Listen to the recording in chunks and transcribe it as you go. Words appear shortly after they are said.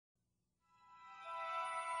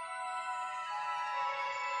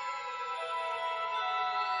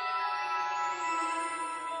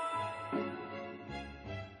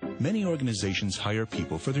Many organizations hire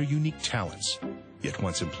people for their unique talents. Yet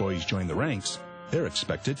once employees join the ranks, they're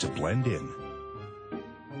expected to blend in.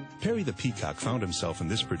 Perry the Peacock found himself in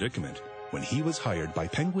this predicament when he was hired by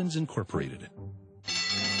Penguins Incorporated.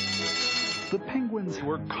 The penguins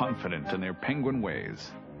were confident in their penguin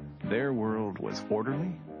ways. Their world was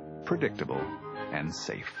orderly, predictable, and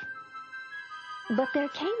safe. But there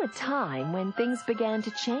came a time when things began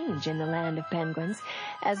to change in the land of penguins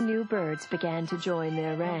as new birds began to join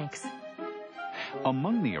their ranks.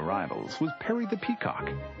 Among the arrivals was Perry the Peacock.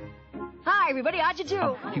 Hi, everybody. How'd you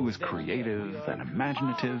do? He was creative and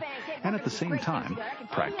imaginative, and at the same time,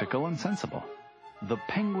 practical and sensible. The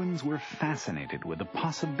penguins were fascinated with the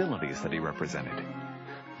possibilities that he represented.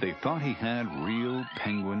 They thought he had real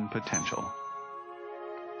penguin potential.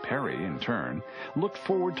 Perry, in turn, looked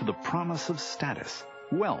forward to the promise of status,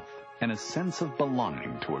 wealth, and a sense of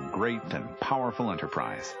belonging to a great and powerful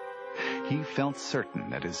enterprise. He felt certain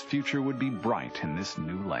that his future would be bright in this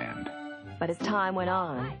new land. But as time went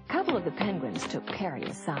on, a couple of the penguins took Perry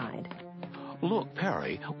aside. Look,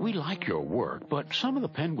 Perry, we like your work, but some of the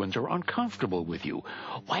penguins are uncomfortable with you.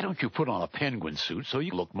 Why don't you put on a penguin suit so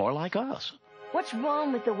you look more like us? What's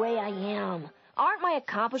wrong with the way I am? Aren't my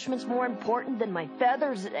accomplishments more important than my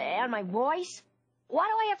feathers and my voice? Why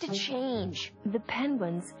do I have to change? The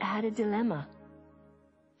penguins had a dilemma.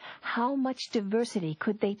 How much diversity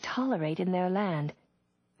could they tolerate in their land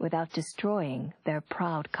without destroying their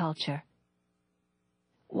proud culture?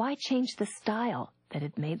 Why change the style that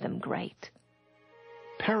had made them great?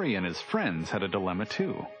 Perry and his friends had a dilemma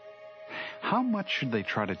too. How much should they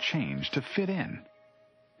try to change to fit in?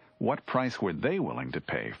 What price were they willing to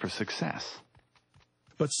pay for success?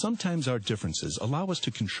 But sometimes our differences allow us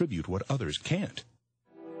to contribute what others can't.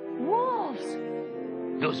 Wolves!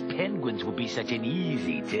 Those penguins will be such an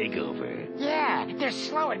easy takeover. Yeah, they're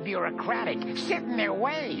slow and bureaucratic, set in their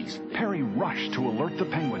ways. Perry rushed to alert the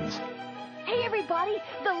penguins. Hey, everybody!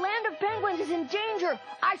 The land of penguins is in danger!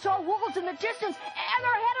 I saw wolves in the distance, and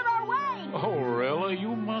they're headed our way! Oh, really?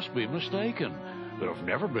 You must be mistaken. There have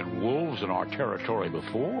never been wolves in our territory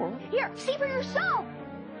before. Here, see for yourself!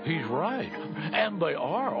 He's right. And they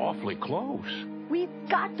are awfully close. We've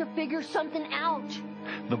got to figure something out.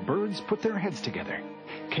 The birds put their heads together,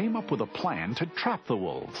 came up with a plan to trap the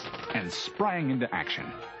wolves, and sprang into action.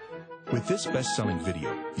 With this best-selling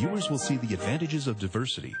video, viewers will see the advantages of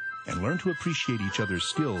diversity and learn to appreciate each other's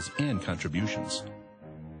skills and contributions.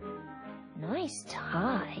 Nice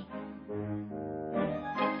tie.